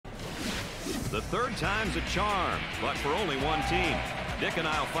The third time's a charm, but for only one team. Dick and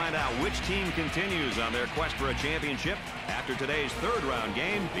I will find out which team continues on their quest for a championship after today's third-round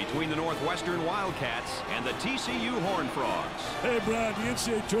game between the Northwestern Wildcats and the TCU Horned Frogs. Hey, Brad, the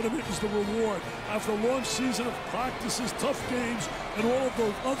NCAA tournament is the reward. After a long season of practices, tough games, and all of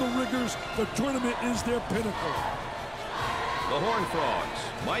those other rigors, the tournament is their pinnacle. The Horned Frogs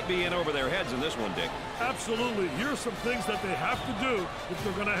might be in over their heads in this one, Dick. Absolutely. Here are some things that they have to do if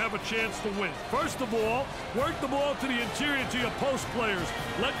they're going to have a chance to win. First of all, work the ball to the interior to your post players.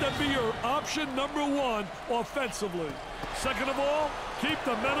 Let them be your option number one offensively. Second of all, keep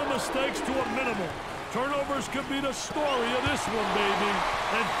the mental mistakes to a minimum. Turnovers could be the story of this one, baby.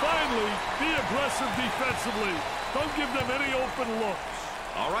 And finally, be aggressive defensively. Don't give them any open looks.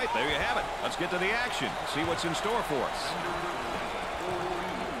 All right, there you have it. Let's get to the action. See what's in store for us.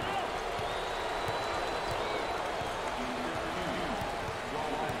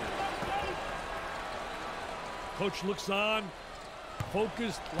 Coach looks on,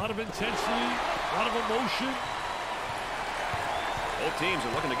 focused, a lot of intensity, a lot of emotion. Both teams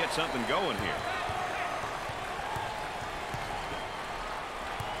are looking to get something going here.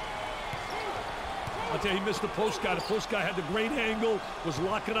 I'll tell you, he missed the post guy. The post guy had the great angle, was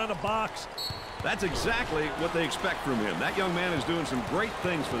locking on a box. That's exactly what they expect from him. That young man is doing some great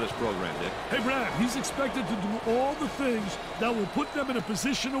things for this program, Dick. Hey, Brad, he's expected to do all the things that will put them in a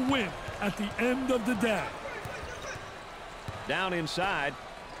position to win at the end of the day. Down inside,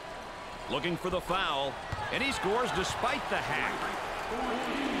 looking for the foul, and he scores despite the hack.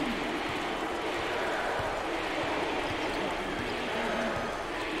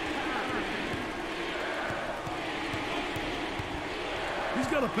 He's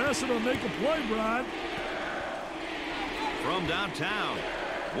got to pass it or make a play, Brad. From downtown,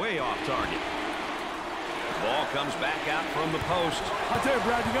 way off target. Ball comes back out from the post. I tell you,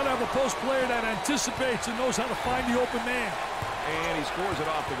 Brad, you got to have a post player that anticipates and knows how to find the open man. And he scores it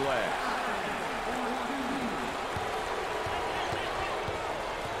off the glass.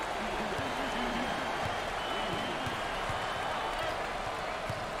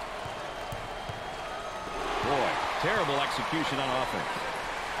 Boy, terrible execution on offense.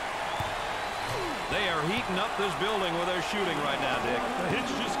 They are heating up this building with their shooting right now, Dick. The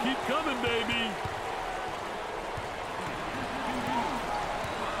hits just keep coming, baby.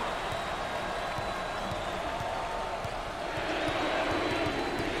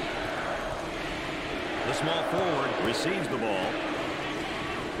 The small forward receives the ball.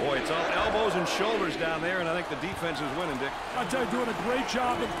 Boy, it's all elbows and shoulders down there, and I think the defense is winning, Dick. I tell you, doing a great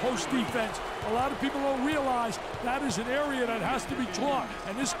job in post defense. A lot of people don't realize that is an area that has to be taught,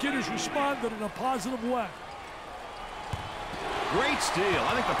 and this kid has responded in a positive way. Great steal.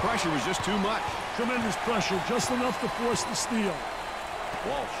 I think the pressure was just too much. Tremendous pressure, just enough to force the steal.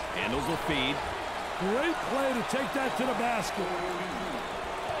 Walsh handles the feed. Great play to take that to the basket.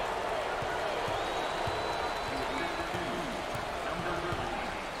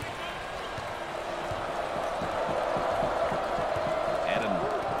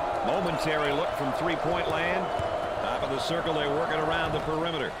 Momentary look from three-point land. Top of the circle, they're working around the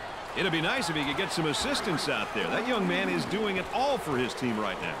perimeter. It'd be nice if he could get some assistance out there. That young man is doing it all for his team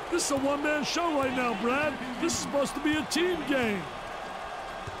right now. This is a one-man show right now, Brad. This is supposed to be a team game.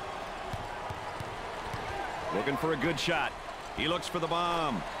 Looking for a good shot. He looks for the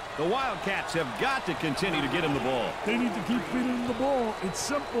bomb. The Wildcats have got to continue to get him the ball. They need to keep feeding him the ball. It's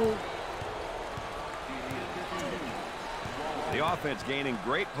simple. The offense gaining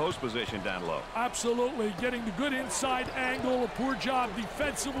great post position down low. Absolutely. Getting the good inside angle. A poor job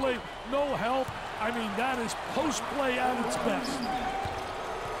defensively. No help. I mean, that is post play at its best.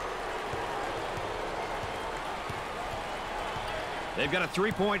 They've got a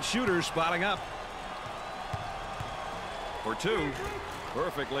three-point shooter spotting up. For two.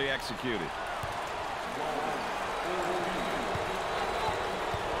 Perfectly executed.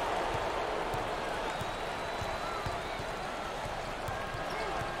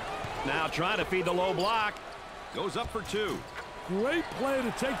 Now trying to feed the low block. Goes up for two. Great play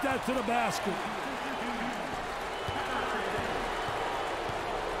to take that to the basket.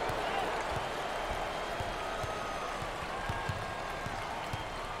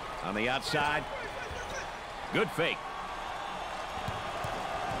 On the outside. Good fake.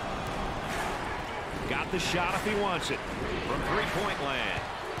 Got the shot if he wants it. From three-point land.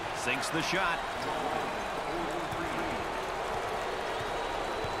 Sinks the shot.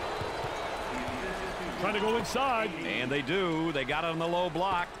 Trying to go inside. And they do. They got it on the low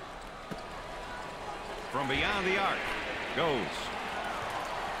block. From beyond the arc. Goes.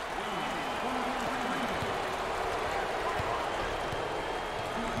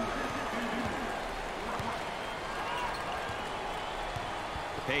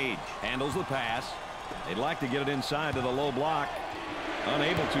 Page handles the pass. They'd like to get it inside to the low block.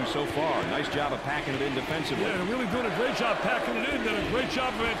 Unable to so far. Nice job of packing it in defensively. Yeah, they're really doing a great job packing it in. Did a great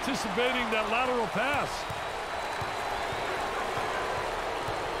job of anticipating that lateral pass.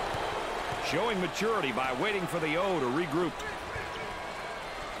 Showing maturity by waiting for the O to regroup.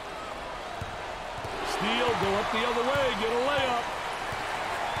 Steal, go up the other way, get a layup.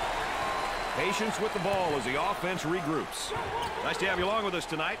 Patience with the ball as the offense regroups. Nice to have you along with us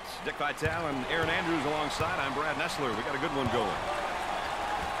tonight. Dick Vitale and Aaron Andrews alongside. I'm Brad Nessler. We got a good one going.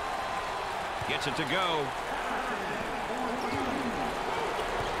 Gets it to go.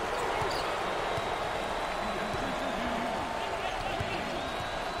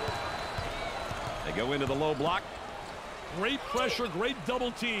 They go into the low block. Great pressure, great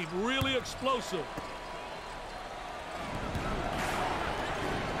double team. Really explosive.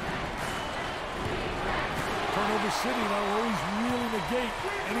 Turnover City now always really negate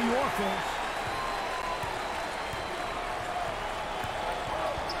any offense.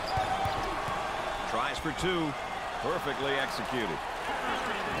 Tries for two. Perfectly executed.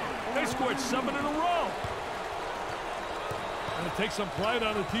 They scored 7 in a row. And it takes some pride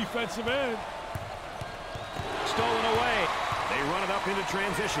on the defensive end. Stolen away. They run it up into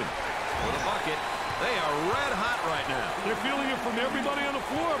transition. For the bucket. They are red hot right now. They're feeling it from everybody on the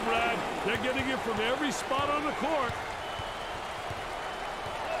floor, Brad. They're getting it from every spot on the court.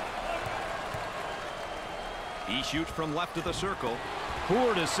 He shoots from left of the circle.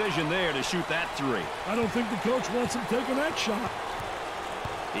 Poor decision there to shoot that three. I don't think the coach wants him taking that shot.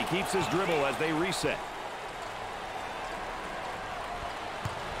 He keeps his dribble as they reset.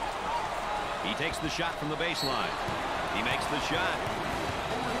 He takes the shot from the baseline. He makes the shot.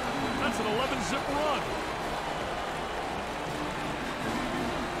 That's an 11-zip run.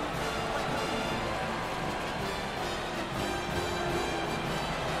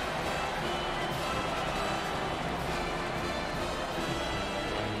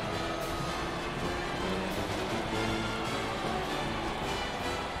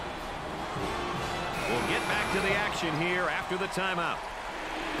 We'll get back to the action here after the timeout.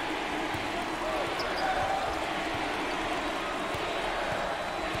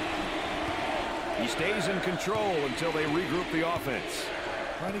 He stays in control until they regroup the offense.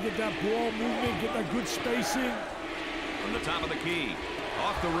 Trying to get that ball movement, get that good spacing. From the top of the key.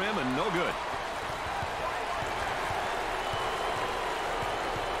 Off the rim and no good.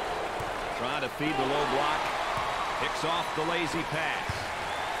 Trying to feed the low block. Picks off the lazy pass.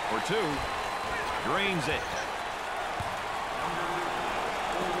 For two. Drains it.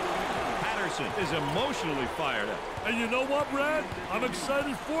 Patterson is emotionally fired up. And you know what, Brad? I'm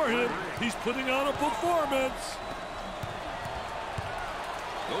excited for him. He's putting on a performance.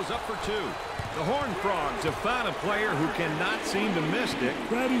 Goes up for two. The Horned Frogs have found a player who cannot seem to miss, Dick.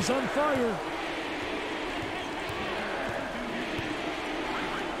 Brad, he's on fire.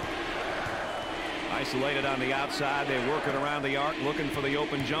 Isolated on the outside. They work it around the arc, looking for the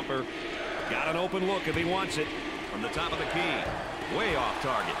open jumper. Got an open look if he wants it. From the top of the key. Way off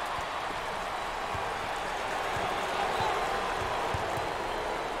target.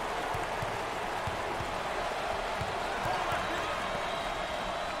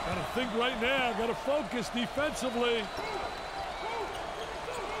 Got to think right now. Got to focus defensively.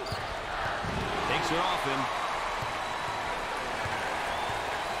 Takes it off him.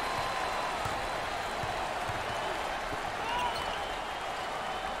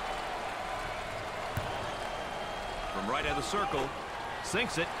 From right of the circle.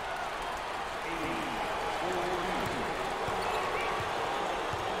 Sinks it.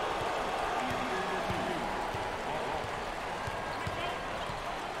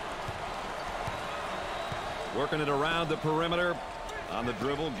 Working it around the perimeter. On the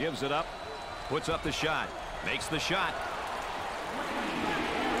dribble, gives it up. Puts up the shot. Makes the shot.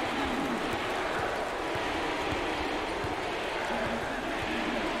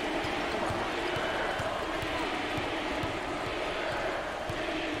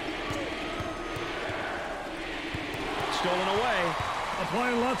 Stolen away.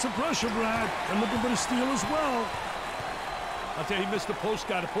 Applying lots of pressure, Brad. And looking for the steal as well. I'll tell you, he missed the post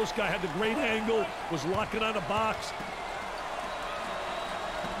guy. The post guy had the great angle, was locking on the box.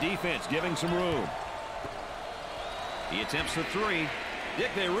 Defense giving some room. He attempts the three. Dick,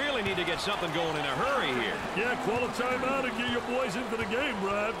 they really need to get something going in a hurry here. Yeah, call a timeout and get your boys into the game,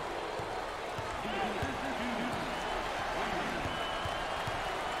 Brad.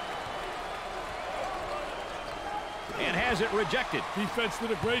 And has it rejected. Defense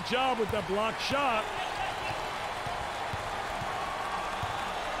did a great job with that block shot.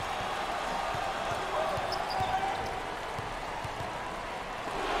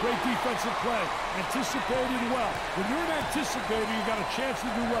 Great defensive play. Anticipated well. When you're an anticipator, you got a chance to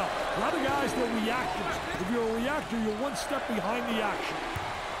do well. A lot of guys, they're reactors. If you're a reactor, you're one step behind the action.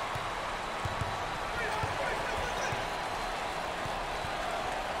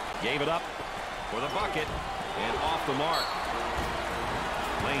 Gave it up for the bucket and off the mark.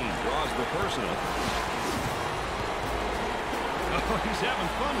 Lane draws the personal. Oh, he's having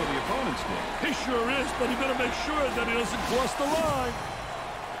fun with the opponent's stick. He sure is, but he better make sure that he doesn't cross the line.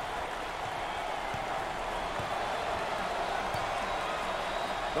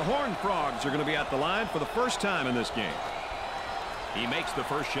 The Horned Frogs are going to be at the line for the first time in this game. He makes the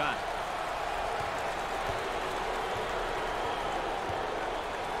first shot.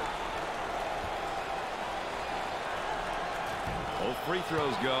 Both free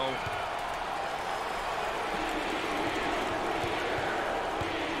throws go.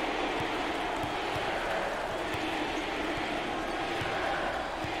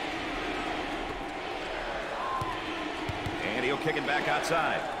 And he'll kick it back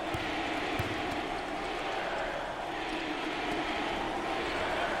outside.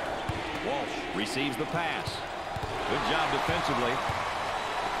 Walsh receives the pass. Good job defensively.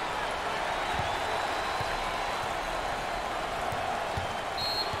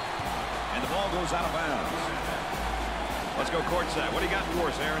 And the ball goes out of bounds. Let's go courtside. What do you got for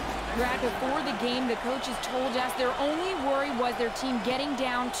us, Aaron? Brad, before the game, the coaches told us their only worry was their team getting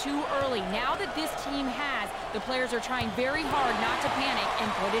down too early. Now that this team has, the players are trying very hard not to panic and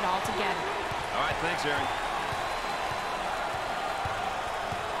put it all together. All right, thanks, Aaron.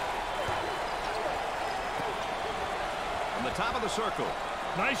 From the top of the circle.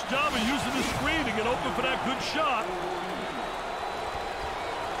 Nice job of using the screen to get open for that good shot.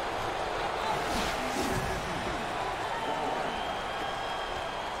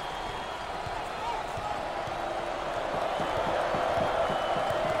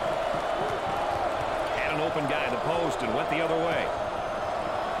 Open guy at the post and went the other way.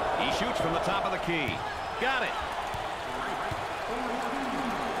 He shoots from the top of the key. Got it.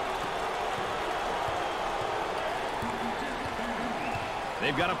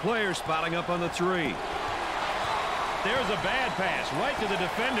 They've got a player spotting up on the three. There's a bad pass right to the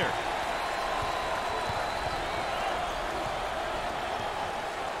defender.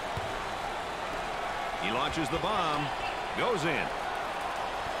 He launches the bomb. Goes in.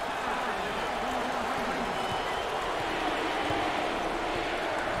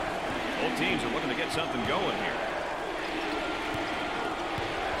 Both teams are looking to get something going here.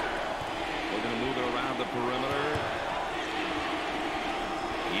 We're going to move it around the perimeter.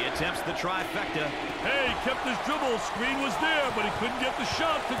 He attempts the trifecta. Hey, he kept his dribble. Screen was there, but he couldn't get the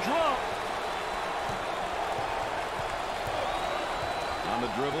shot to drop. On the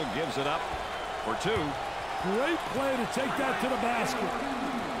dribble, gives it up for two. Great play to take that to the basket.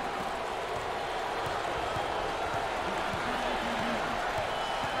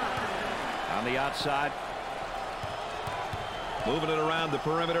 On the outside. Moving it around the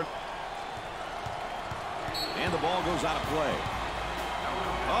perimeter. And the ball goes out of play.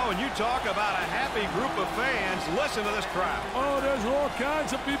 Oh, and you talk about a happy group of fans. Listen to this crowd. Oh, there's all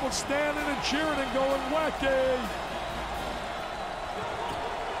kinds of people standing and cheering and going wacky.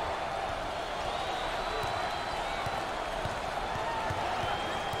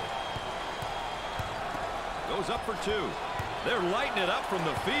 Goes up for two. They're lighting it up from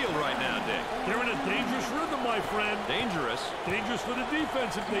the field right now, Dick. They're in a dangerous rhythm, my friend. Dangerous. Dangerous for the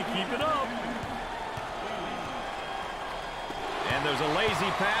defense if they keep it up. And there's a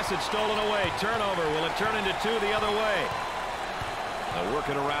lazy pass. It's stolen away. Turnover. Will it turn into two the other way? They'll work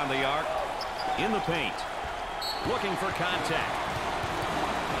it around the arc. In the paint. Looking for contact.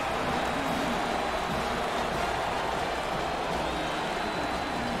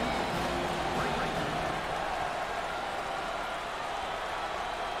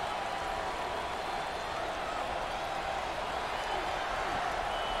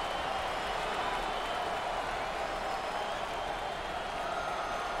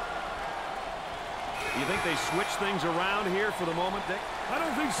 You think they switch things around here for the moment, Dick? I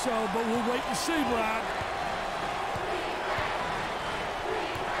don't think so, but we'll wait and see, Brad.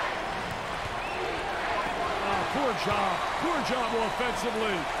 Poor job. Poor job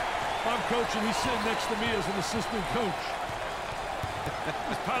offensively. I'm coaching. He's sitting next to me as an assistant coach.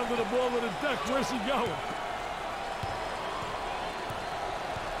 He's pounding the ball to the deck. Where's he going?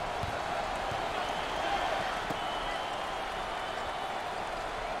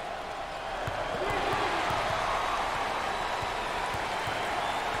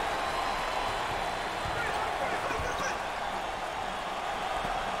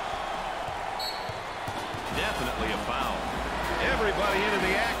 Definitely a foul. Everybody into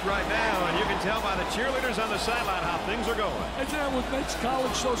the act right now, and you can tell by the cheerleaders on the sideline how things are going. And then what makes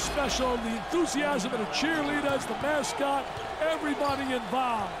college so special, the enthusiasm of the cheerleaders, the mascot, everybody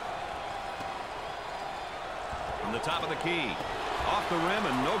involved. From the top of the key, off the rim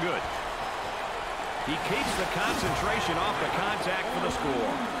and no good. He keeps the concentration off the contact for the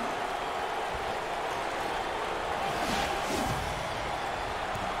score.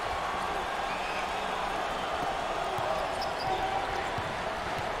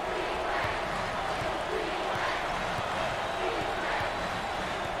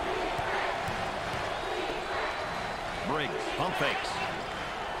 Pump fakes.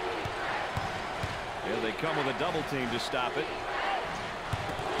 Here they come with a double team to stop it.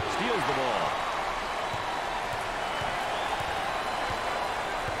 Steals the ball.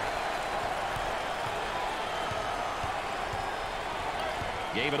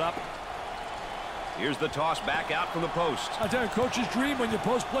 Gave it up. Here's the toss back out from the post. I tell you, coach's dream when your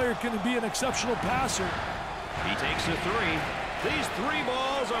post player can be an exceptional passer. He takes a three. These three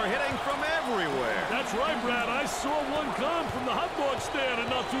balls are hitting from everywhere. That's right, Brad. I saw one come from the hot dog stand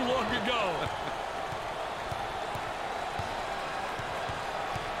not too long ago.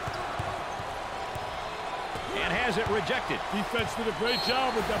 And has it rejected. Defense did a great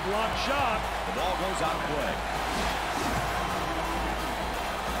job with that blocked shot. The ball goes out of play.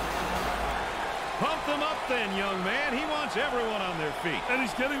 Pump them up then, young man. He wants everyone on their feet. And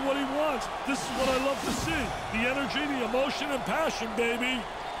he's getting what he wants. This is what I love to see. The energy, the emotion, and passion, baby.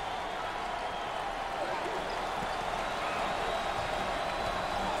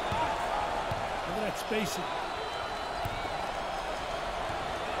 Look at that spacing.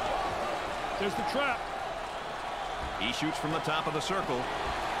 There's the trap. He shoots from the top of the circle.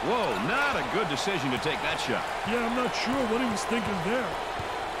 Whoa, not a good decision to take that shot. Yeah, I'm not sure what he was thinking there.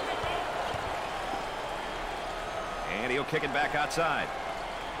 And he'll kick it back outside.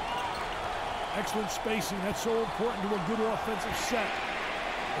 Excellent spacing. That's so important to a good offensive set.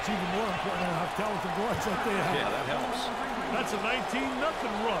 It's even more important to have talented guards like they have. Yeah, that helps. That's a 19-0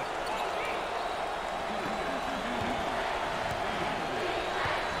 run.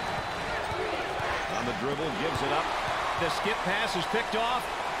 On the dribble, gives it up. The skip pass is picked off.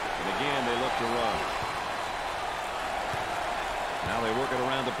 And again, they look to run. Now they work it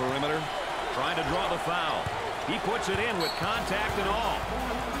around the perimeter, trying to draw the foul. He puts it in with contact and all.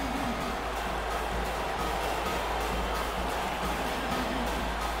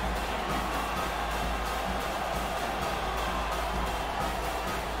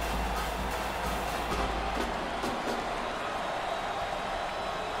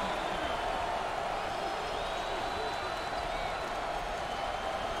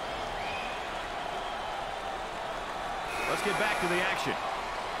 Let's get back to the action.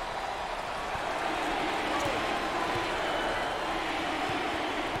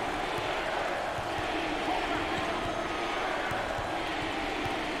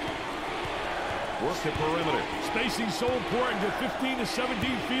 Work the perimeter. Spacing so important. They're 15 to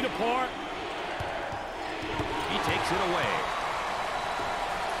 17 feet apart. He takes it away.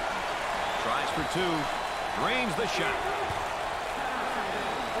 Tries for two. Drains the shot.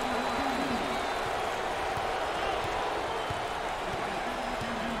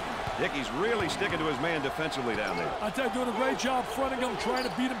 Dickey's really sticking to his man defensively down there. I tell you, doing a great job fronting him, trying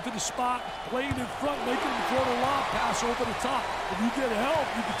to beat him to the spot, playing in front, making him throw the lob pass over the top. If you get help,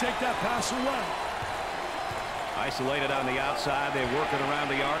 you can take that pass away. Isolated on the outside. They work it around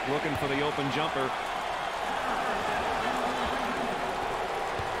the arc, looking for the open jumper.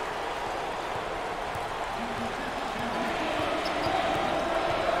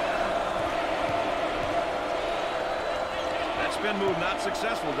 That spin move not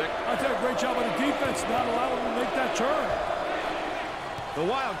successful, Dick. I tell you, great job on the defense, not allowing him to make that turn. The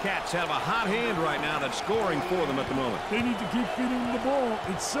Wildcats have a hot hand right now that's scoring for them at the moment. They need to keep feeding him the ball.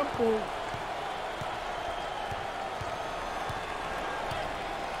 It's simple.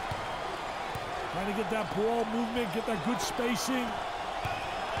 Trying to get that ball movement, get that good spacing.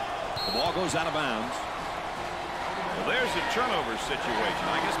 The ball goes out of bounds. Well, there's a turnover situation.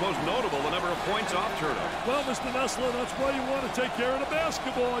 I guess most notable, the number of points off turnover. Well, Mr. Nessler, that's why you want to take care of the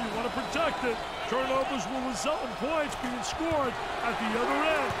basketball. You want to protect it. Turnovers will result in points being scored at the other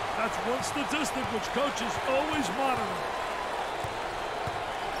end. That's one statistic which coaches always monitor.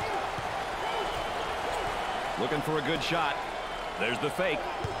 Looking for a good shot. There's the fake.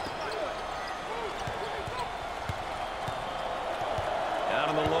 Down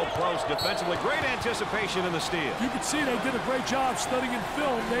in the low post defensively. Great anticipation in the steal. You can see they did a great job studying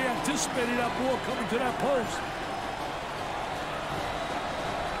film. They anticipated that ball coming to that post.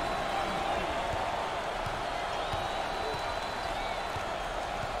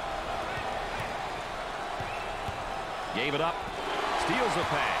 Gave it up. Steals the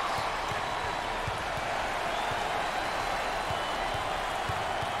pass.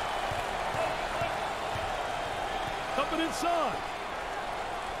 Up and inside.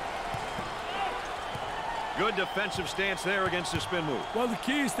 Good defensive stance there against the spin move. Well, the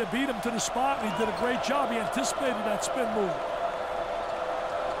key is to beat him to the spot, and he did a great job. He anticipated that spin move.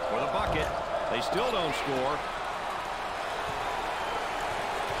 For the bucket. They still don't score.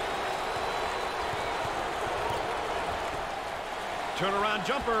 Turnaround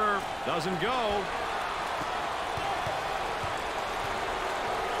jumper. Doesn't go.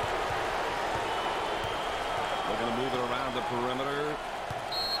 They're going to move it around the perimeter.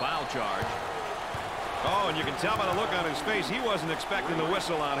 Foul charge. Oh, and you can tell by the look on his face, he wasn't expecting the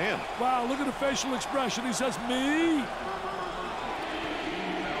whistle on him. Wow, look at the facial expression. He says, me?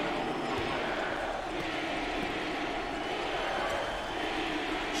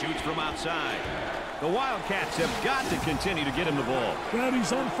 Shoots from outside. The Wildcats have got to continue to get him the ball. Man,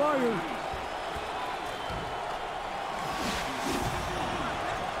 he's on fire.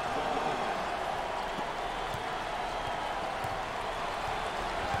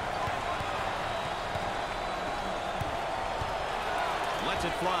 Lets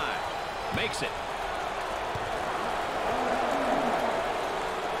it fly. Makes it.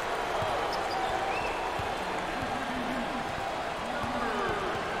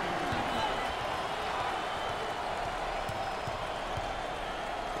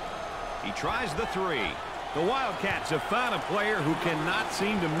 He tries the three. The Wildcats have found a player who cannot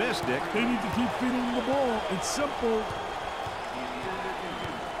seem to miss, Dick. They need to keep feeding him the ball. It's simple.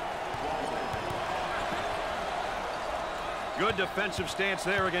 Good defensive stance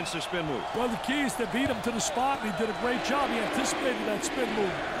there against the spin move. Well, the key is to beat him to the spot, and he did a great job. He anticipated that spin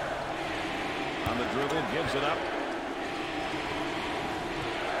move. On the dribble, gives it up.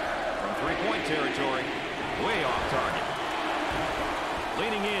 From three-point territory, way off target.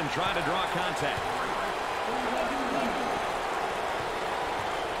 Leaning in, trying to draw contact.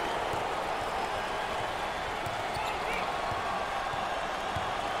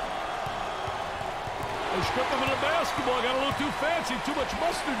 They strip him in the basketball. Got a little too fancy, too much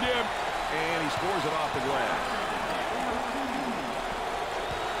mustard there. And he scores it off the glass.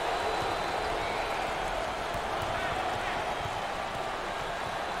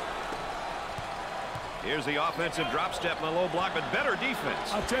 Here's the offensive drop step in the low block, but better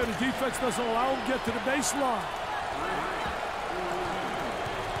defense. I'll tell you, the defense doesn't allow him to get to the baseline.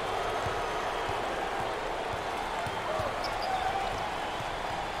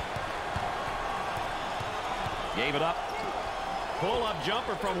 Gave it up. Pull-up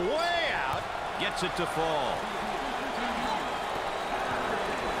jumper from way out. Gets it to fall.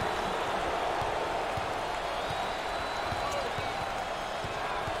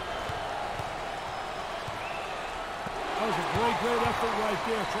 That was a great effort right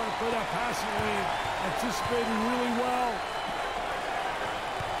there. Trying to play that passing lane. Anticipating really well.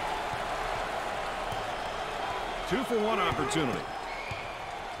 2-for-1 opportunity.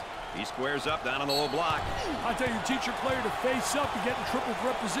 He squares up down on the low block. I tell you, teach your player to face up and get in triple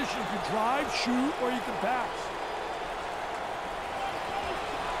threat position. You can drive, shoot, or you can pass.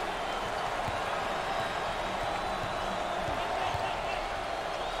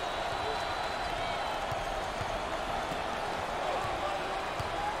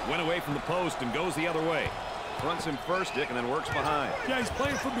 Went away from the post and goes the other way. Fronts him first, Dick, and then works behind. Yeah, he's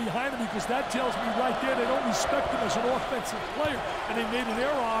playing from behind him because that tells me right there they don't respect him as an offensive player. And they made an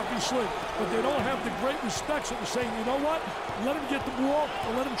error, obviously, but they don't have the great respect. So they're saying, you know what? Let him get the ball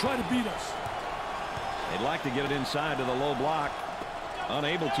or let him try to beat us. They'd like to get it inside to the low block.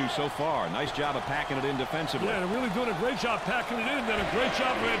 Unable to so far. Nice job of packing it in defensively. Yeah, they're really doing a great job packing it in. Did a great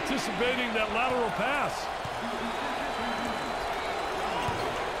job of anticipating that lateral pass.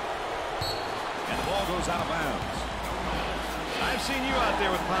 Ball goes out of bounds. I've seen you out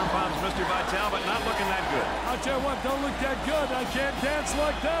there with pom-poms, Mr. Vitale, but not looking that good. I'll tell you what, don't look that good. I can't dance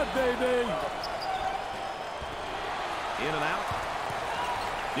like that, baby. In and out.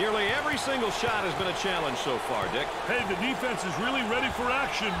 Nearly every single shot has been a challenge so far, Dick. Hey, the defense is really ready for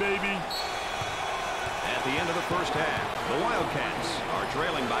action, baby. At the end of the first half, the Wildcats are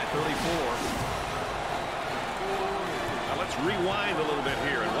trailing by 34. Now let's rewind a little bit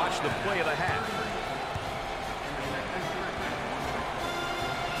here and watch the play of the half.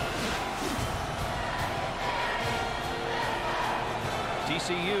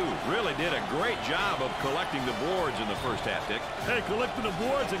 TCU really did a great job of collecting the boards in the first half, Dick. Hey, collecting the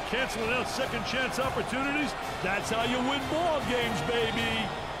boards and canceling out second chance opportunities, that's how you win ball games, baby.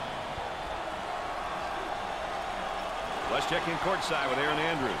 Let's check in courtside with Aaron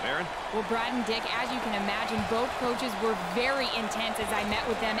Andrews. Aaron? Well, Brad and Dick, as you can imagine, both coaches were very intense as I met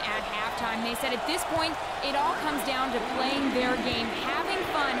with them at halftime. They said at this point, it all comes down to playing their game, having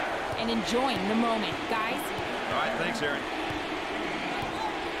fun, and enjoying the moment. Guys? All right, thanks, Aaron.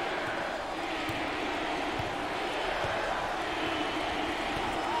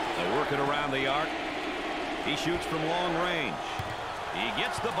 They work it around the arc. He shoots from long range. He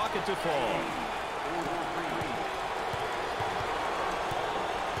gets the bucket to fall.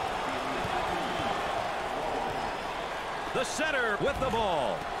 The setter with the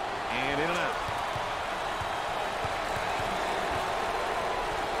ball. And in and out.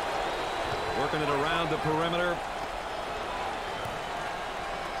 Working it around the perimeter.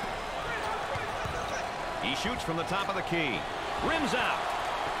 He shoots from the top of the key. Rims out.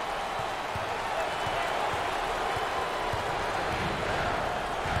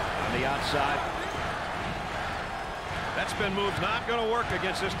 On the outside. That spin move's not going to work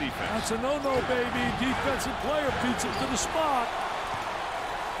against this defense. That's a no-no, baby. Defensive player beats him to the spot.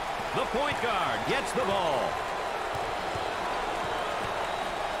 The point guard gets the ball.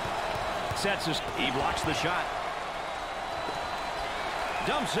 Sets his. He blocks the shot.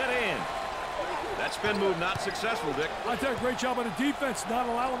 Dumps it in. That spin move not successful, Dick. I think a great job on the defense, not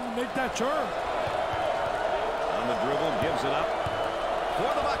allowing him to make that turn. On the dribble, gives it up.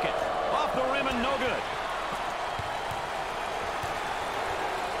 For the bucket. Off the rim and no good.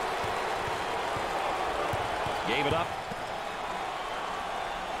 Gave it up.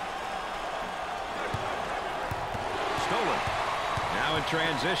 Stolen. Now in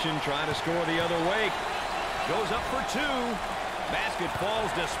transition, trying to score the other way. Goes up for two. Basket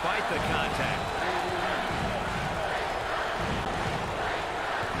falls despite the contact.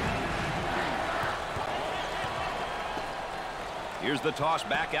 Here's the toss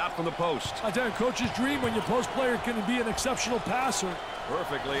back out from the post. I tell you, coach's dream when your post player can be an exceptional passer.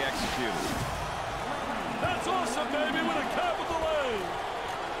 Perfectly executed. That's awesome, baby, with a capital A.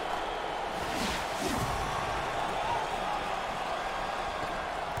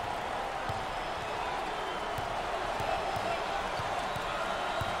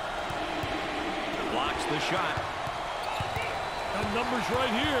 Blocks the shot. That number's right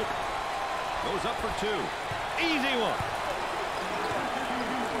here. Goes up for two. Easy one.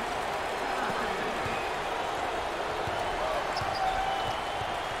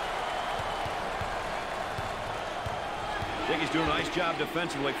 I think he's doing a nice job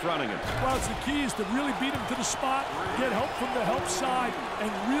defensively fronting him. Well, it's the key is to really beat him to the spot, get help from the help side, and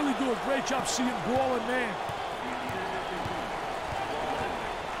really do a great job seeing ball and man.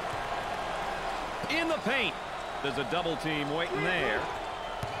 In the paint. There's a double team waiting there.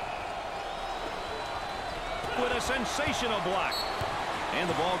 With a sensational block. And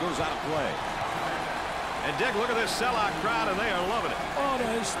the ball goes out of play. And Dick, look at this sellout crowd, and they are loving it. Oh,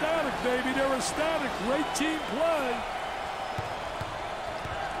 they're ecstatic, baby. They're ecstatic. Great team play.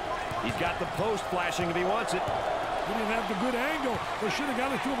 He's got the post flashing if he wants it. He didn't have the good angle. They should have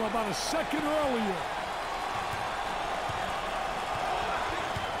got it to him about a second earlier.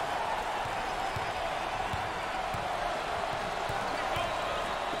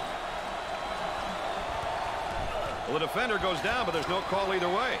 Well, the defender goes down, but there's no call either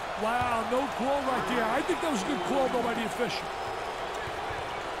way. Wow, no call right there. I think that was a good call, though, by the official.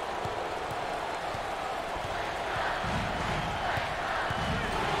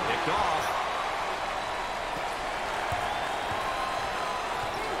 Picked off.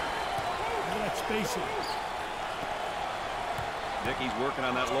 Look at that spacing. Dickey's working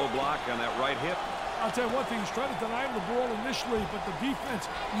on that low block on that right hip. I'll tell you one thing, he's trying to deny him the ball initially, but the defense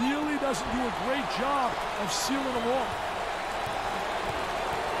really doesn't do a great job of sealing him off.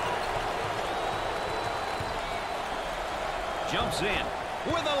 Jumps in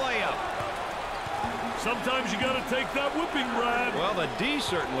with a layup. Sometimes you got to take that whipping, Brad. Well, the D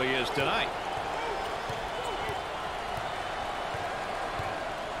certainly is tonight.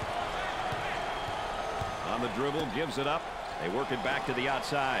 On the dribble, gives it up. They work it back to the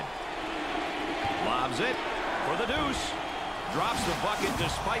outside. Lobs it for the deuce. Drops the bucket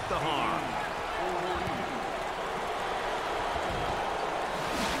despite the harm.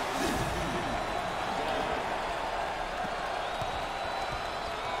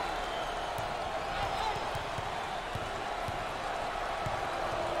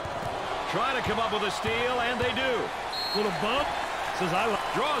 Trying to come up with a steal, and they do. Little bump. Says I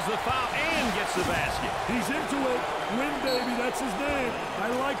draws the foul and gets the basket. He's into it. Win, baby. That's his name. I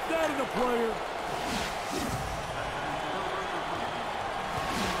like that in a player.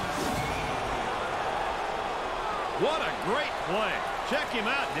 What a great play. Check him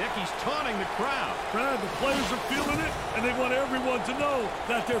out, Dick. He's taunting the crowd. Brad, the players are feeling it, and they want everyone to know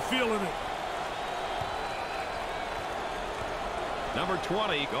that they're feeling it. Number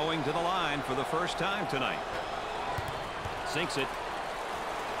 20 going to the line for the first time tonight. Sinks it.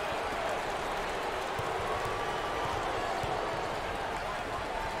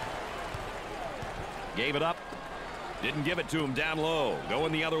 Gave it up. Didn't give it to him down low.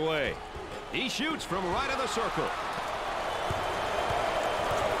 Going the other way. He shoots from right of the circle.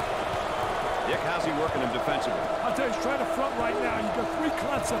 Dick, how's he working him defensively? I'll tell you, he's trying to front right now. You've got three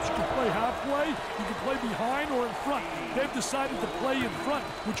concepts. You can play halfway, you can play behind, or in front. They've decided to play in front,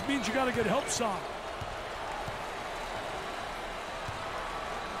 which means you got to get help side.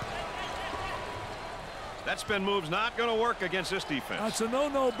 That spin move's not going to work against this defense. That's a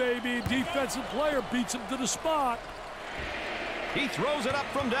no-no, baby. Defensive player beats him to the spot. He throws it up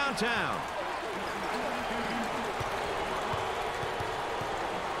from downtown.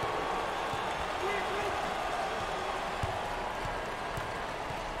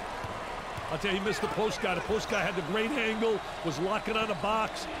 I'll tell you, he missed the post guy. The post guy had the great angle, was locking on the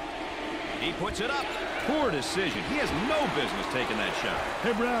box. He puts it up. Poor decision. He has no business taking that shot.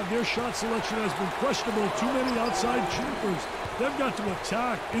 Hey, Brad, their shot selection has been questionable. Too many outside shooters. They've got to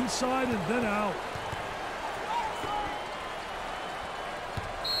attack inside and then out.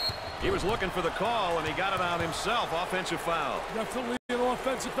 He was looking for the call, and he got it on himself. Offensive foul. Definitely an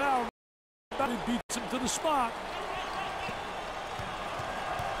offensive foul. He beats him to the spot.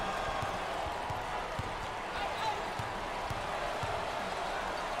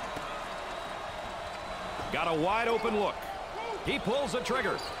 Got a wide open look. He pulls the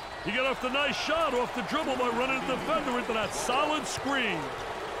trigger. He got off the nice shot off the dribble by running the defender into that solid screen.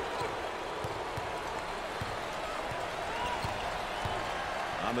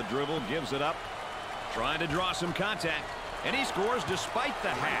 On the dribble, gives it up. Trying to draw some contact. And he scores despite the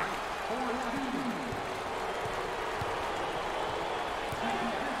hack.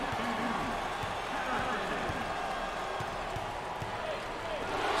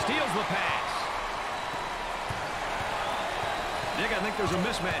 Steals the pass. Dick, I think there's a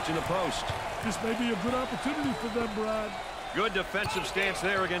mismatch in the post. This may be a good opportunity for them, Brad. Good defensive stance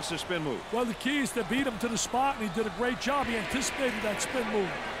there against the spin move. Well, the key is to beat him to the spot, and he did a great job. He anticipated that spin move.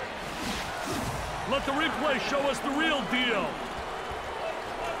 Let the replay show us the real deal.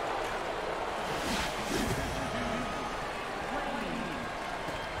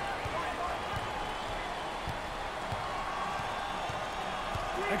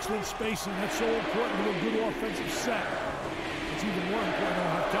 Excellent spacing. That's so important to a good offensive set. It's even more important to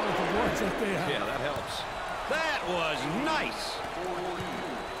have talented guards that they have. Yeah, that helps. That was nice.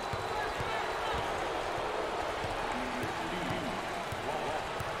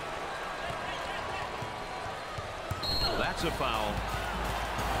 That's a foul.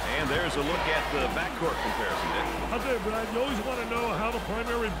 And there's a look at the backcourt comparison, Dick. I'll tell you, Brad, you always want to know how the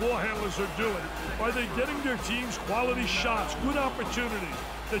primary ball handlers are doing. Are they getting their teams quality shots, good opportunities?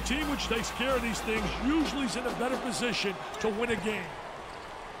 The team which takes care of these things usually is in a better position to win a game.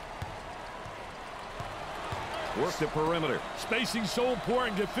 Work the perimeter. Spacing so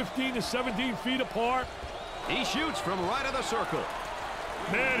important. Get 15 to 17 feet apart. He shoots from right of the circle.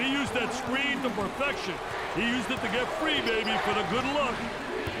 Man, he used that screen to perfection. He used it to get free, baby, for the good look.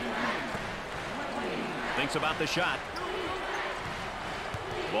 Thinks about the shot.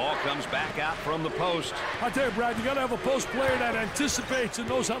 Ball comes back out from the post. I tell you, Brad, you got to have a post player that anticipates and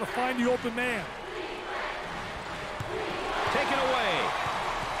knows how to find the open man. Taken away.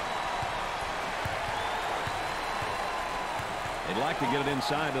 They'd like to get it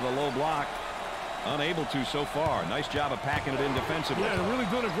inside to the low block. Unable to so far. Nice job of packing it in defensively. Yeah, they're really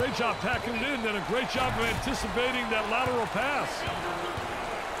doing a great job packing it in, and a great job of anticipating that lateral pass.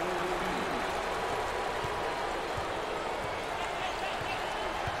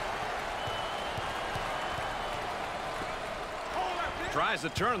 Tries to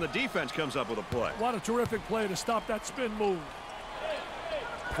turn, and the defense comes up with a play. What a terrific play to stop that spin move.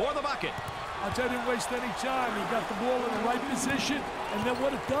 For the bucket. I'll tell you, didn't waste any time. He got the ball in the right position, and then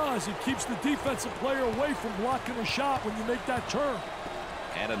what it does, it keeps the defensive player away from blocking a shot when you make that turn.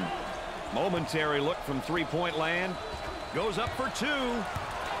 And a momentary look from three-point land. Goes up for two.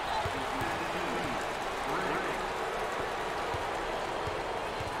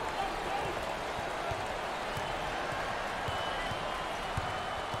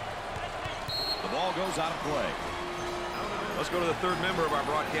 The ball goes out of play. Let's go to the third member of our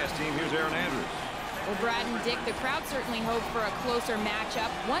broadcast team. Here's Aaron Andrews. Well, Brad and Dick, the crowd certainly hope for a closer matchup.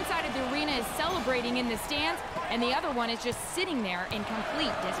 One side of the arena is celebrating in the stands, and the other one is just sitting there in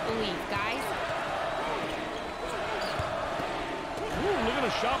complete disbelief, guys. Ooh, look at the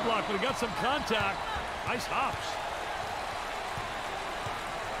shot block, but he got some contact. Nice hops.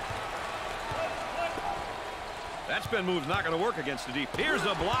 That spin move's not going to work against the deep. Here's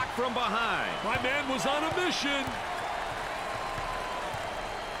a block from behind. My man was on a mission.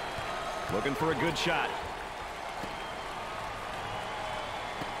 Looking for a good shot.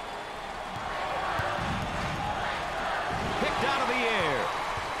 Picked out of the air.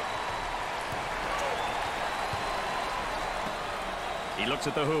 He looks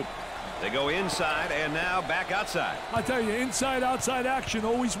at the hoop. They go inside and now back outside. I tell you, inside-outside action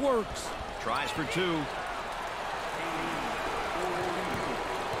always works. Tries for two.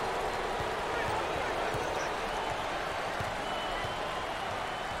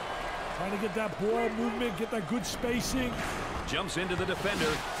 Trying to get that ball movement, get that good spacing. Jumps into the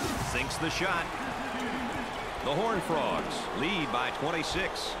defender. Sinks the shot. The Horned Frogs lead by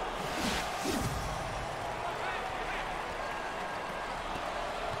 26.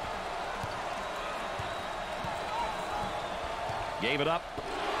 Gave it up.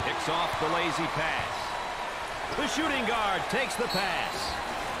 Picks off the lazy pass. The shooting guard takes the pass.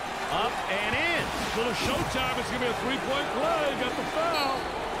 Up and in. Little showtime. It's going to be a three-point play. Got the foul.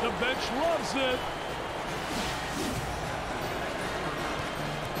 The bench loves it.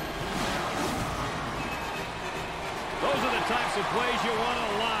 Those are the types of plays you want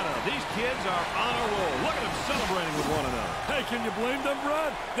a lot of. These kids are on a roll. Look at them celebrating with one another. Hey, can you blame them,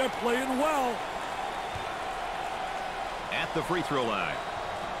 Brad? They're playing well. At the free throw line.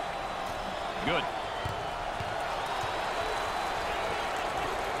 Good.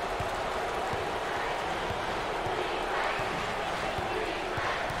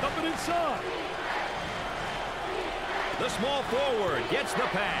 Coming inside. The small forward gets the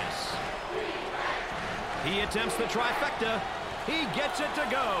pass. He attempts the trifecta. He gets it to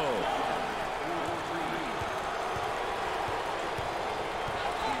go.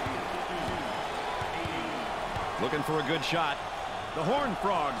 Looking for a good shot. The Horned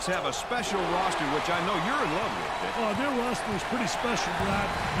Frogs have a special roster, which I know you're in love with. Oh, their roster is pretty special, Brad.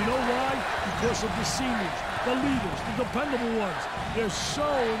 You know why? Because of the seniors, the leaders, the dependable ones. They're so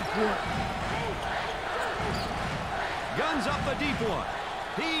important. Guns up the deep one.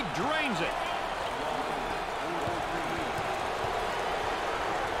 He drains it.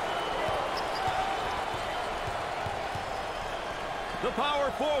 The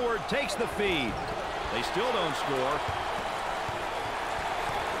power forward takes the feed. They still don't score.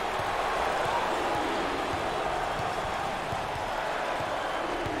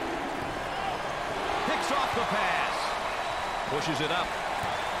 Picks off the pass. Pushes it up.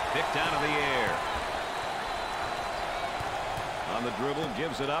 Picked out of the air. On the dribble,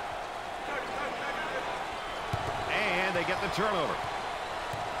 gives it up. And they get the turnover.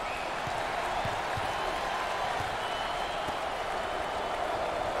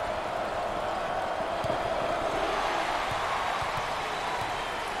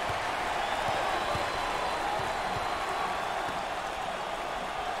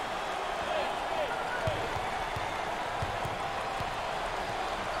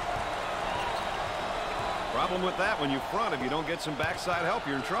 Problem with that, when you front, if you don't get some backside help,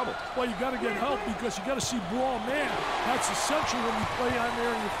 you're in trouble. Well, you got to get help because you got to see ball man. That's essential when you play on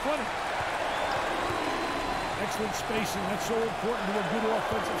there and you're fronting. Excellent spacing. That's so important to a good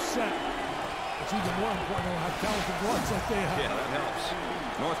offensive set. It's even more important to have talented guards like they have. Yeah, that helps.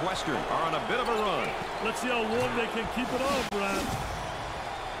 Northwestern are on a bit of a run. Let's see how long they can keep it on, Brad.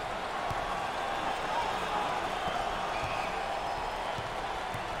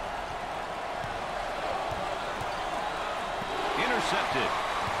 Intercepted.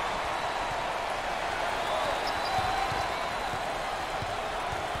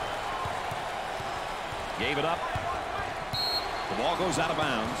 Gave it up. The ball goes out of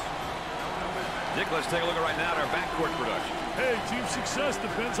bounds. Dick, let's take a look at right now at our backcourt production. Hey, team success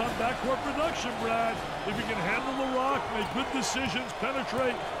depends on backcourt production, Brad. If you can handle the rock, make good decisions,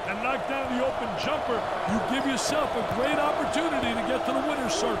 penetrate, and knock down the open jumper, you give yourself a great opportunity to get to the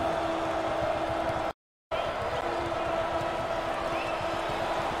winner's circle.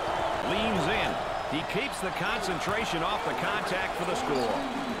 Leans in. He keeps the concentration off the contact for the score.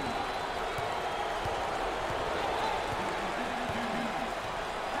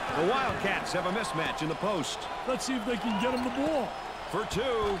 The Wildcats have a mismatch in the post. Let's see if they can get him the ball. For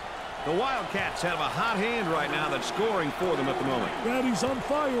two. The Wildcats have a hot hand right now that's scoring for them at the moment. Brad, he's on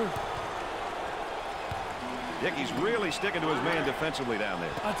fire. Dick, he's really sticking to his man defensively down there.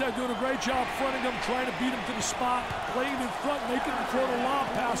 I tell you, doing a great job fronting him, trying to beat him to the spot, playing in front, making him throw the lob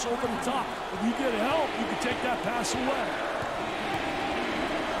pass over the top. If you get help, you can take that pass away.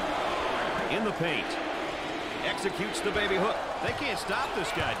 In the paint. Executes the baby hook. They can't stop this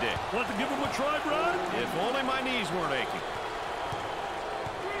guy, Dick. Want to give him a try, Brad? If only my knees weren't aching.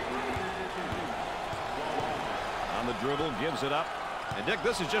 On the dribble, gives it up. And Dick,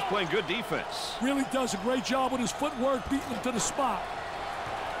 this is just playing good defense. Really does a great job with his footwork, beating him to the spot.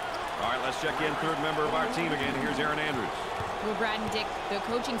 All right, let's check in third member of our team again. Here's Aaron Andrews. Well, Brad and Dick, the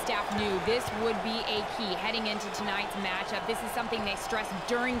coaching staff knew this would be a key heading into tonight's matchup. This is something they stressed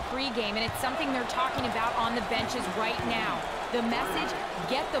during pregame, and it's something they're talking about on the benches right now. The message,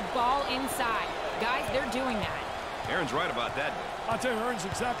 get the ball inside. Guys, they're doing that. Aaron's right about that. I'll tell you, Aaron's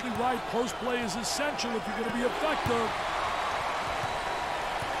exactly right. Post play is essential if you're going to be effective.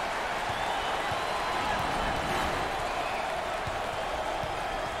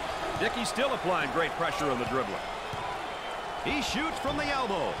 Dickey's still applying great pressure on the dribbler. He shoots from the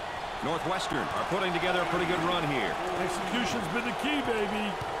elbow. Northwestern are putting together a pretty good run here. Execution's been the key,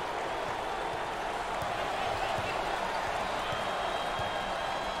 baby.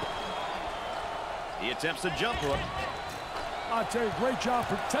 He attempts a jump hook. I'll tell you, great job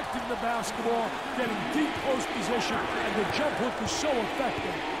protecting the basketball, getting deep post position, and the jump hook is so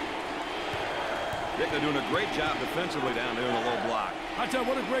effective. Dick, they're doing a great job defensively down there in the low block. I tell you,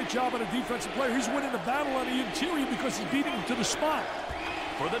 what a great job on a defensive player. He's winning the battle on the interior because he's beating him to the spot.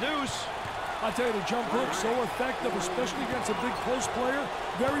 For the deuce. I tell you, the jump hook so effective, especially against a big post player.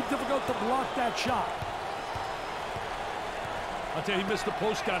 Very difficult to block that shot. I tell you, he missed the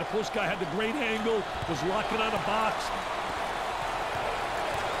post guy. The post guy had the great angle, was locking on a box.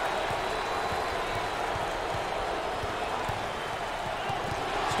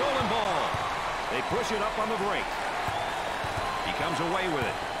 Stolen ball. They push it up on the break. He comes away with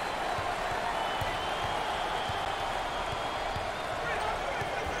it.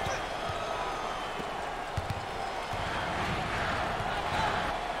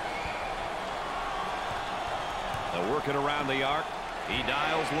 They'll work it around the arc. He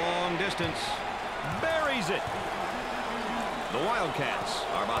dials long distance. Buries it. The Wildcats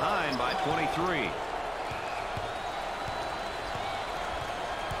are behind by 23.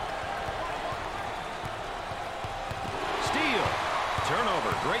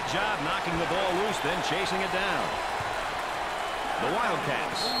 Turnover. Great job knocking the ball loose, then chasing it down. The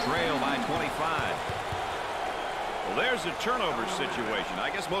Wildcats trail by 25. Well, there's a turnover situation. I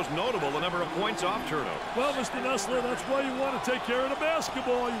guess most notable, the number of points off turnover. Well, Mr. Nessler, that's why you want to take care of the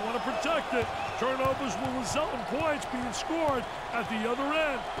basketball. You want to protect it. Turnovers will result in points being scored at the other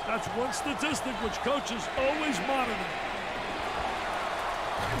end. That's one statistic which coaches always monitor.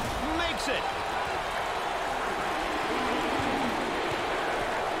 Makes it.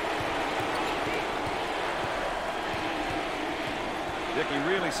 Dickey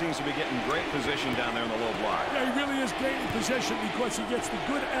really seems to be getting great position down there in the low block. Yeah, he really is gaining possession because he gets the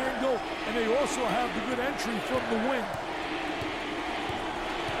good angle, and they also have the good entry from the wing.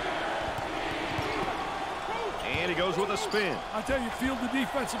 And he goes with a spin. I tell you, feel the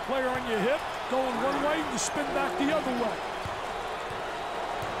defensive player on your hip, going one way, you spin back the other way.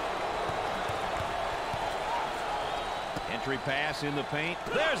 Entry pass in the paint.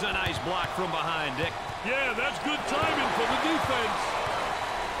 There's a nice block from behind, Dick. Yeah, that's good timing for the defense.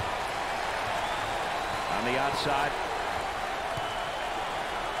 On the outside.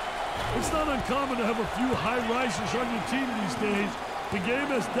 It's not uncommon to have a few high risers on your team these days. The game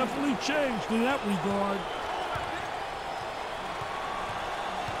has definitely changed in that regard.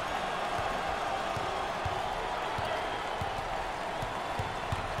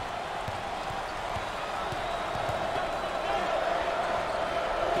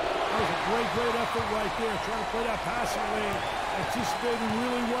 Great effort right there, trying to play that passing lane, anticipating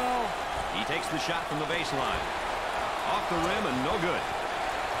really well. He takes the shot from the baseline. Off the rim and no good.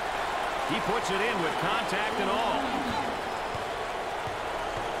 He puts it in with contact and all.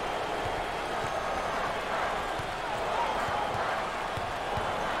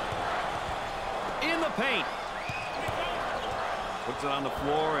 In the paint. Puts it on the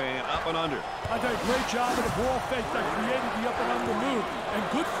floor and up and under. I did a great job of the ball fake that created the up and under move. And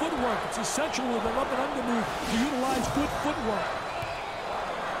good footwork. It's essential with an up and under move to utilize good footwork.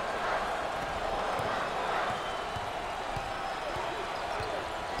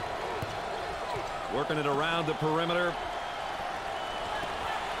 Working it around the perimeter.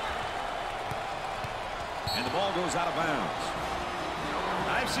 And the ball goes out of bounds.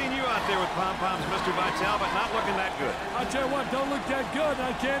 I've seen you out there with pom-poms, Mr. Vitale, but not looking that good. I tell you what, don't look that good.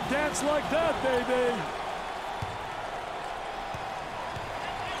 I can't dance like that, baby.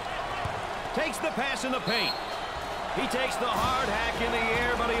 Takes the pass in the paint. He takes the hard hack in the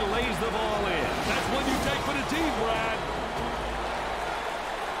air, but he lays the ball in. That's one you take for the team, Brad.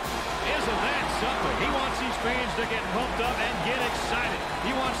 Isn't that something. He wants these fans to get pumped up and get excited.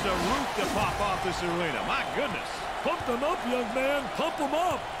 He wants the roof to pop off this arena. My goodness. Pump them up, young man. Pump them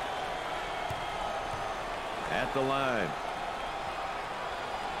up. At the line.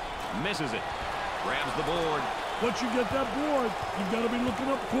 Misses it. Grabs the board. Once you get that board, you've got to be looking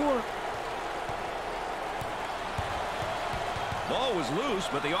up court. Ball was loose,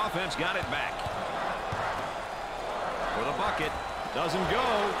 but the offense got it back. For the bucket. Doesn't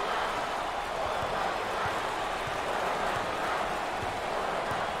go.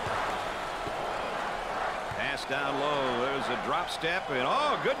 Pass down low. There's a drop step. And,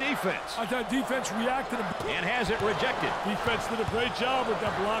 oh, good defense. I thought defense reacted. And has it rejected. Defense did a great job with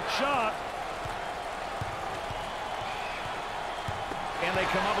that block shot. And they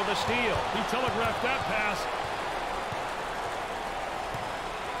come up with a steal. He telegraphed that pass.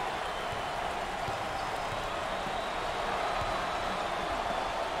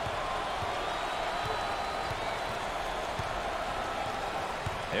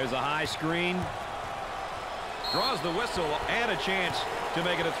 There's a high screen. Draws the whistle and a chance to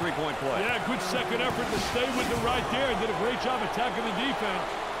make it a three-point play. Yeah, good second effort to stay with it right there. Did a great job attacking the defense.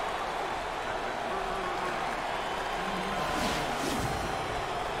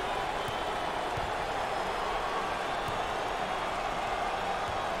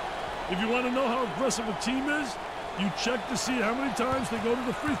 If you want to know how aggressive a team is, you check to see how many times they go to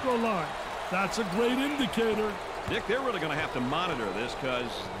the free throw line. That's a great indicator. Dick, they're really going to have to monitor this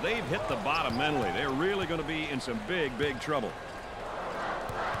because they've hit the bottom mentally. They're really going to be in some big, big trouble.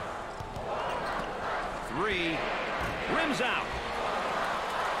 Three. Rims out.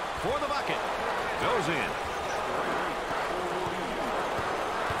 For the bucket. Goes in.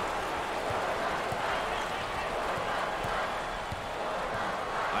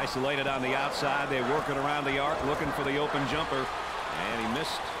 Isolated on the outside. They work it around the arc looking for the open jumper. And he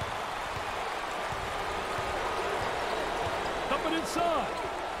missed. Coming inside.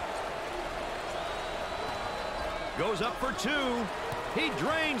 Goes up for two. He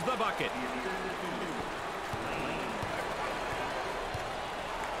drains the bucket.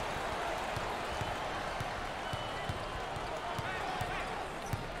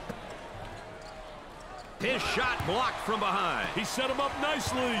 His shot blocked from behind. He set him up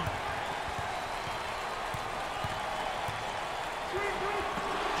nicely.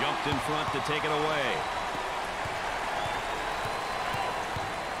 Jumped in front to take it away.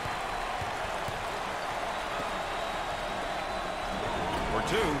 For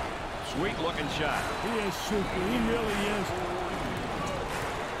two. Sweet looking shot. He is super. He really is.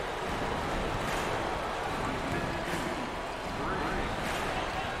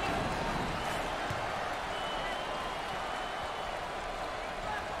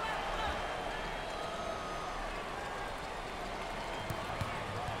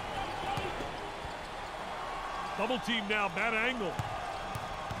 Double team now, bad angle.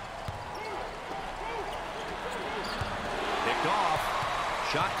 Picked off.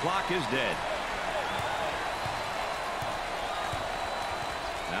 Shot clock is dead.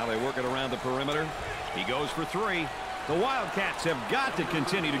 Now they work it around the perimeter. He goes for three. The Wildcats have got to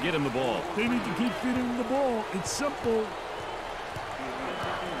continue to get him the ball. They need to keep feeding him the ball. It's simple.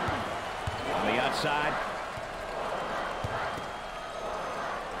 On the outside.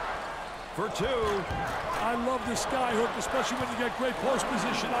 For two. I love this sky hook, especially when you get great post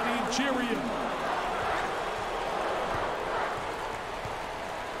position on the interior.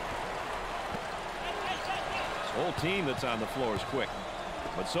 This whole team that's on the floor is quick.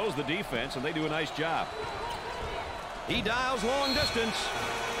 But so's the defense, and they do a nice job. He dials long distance.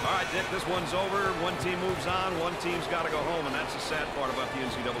 All right, Dick, this one's over. One team moves on. One team's got to go home, and that's the sad part about the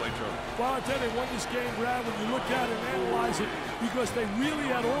NCAA tournament. Well, I tell you, they won this game, Brad, when you look at it and analyze it, because they really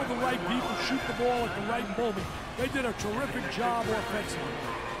had all the right people shoot the ball at the right moment. They did a terrific job offensively.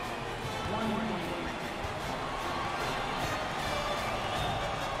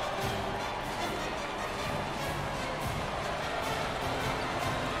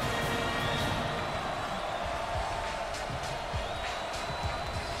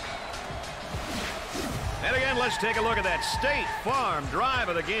 And again, let's take a look at that State Farm drive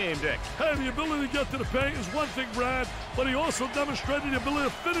of the game, Dick. Hey, the ability to get to the paint is one thing, Brad, but he also demonstrated the ability to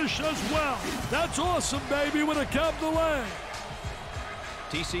finish as well. That's awesome, baby, with a capital A.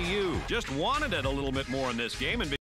 TCU just wanted it a little bit more in this game and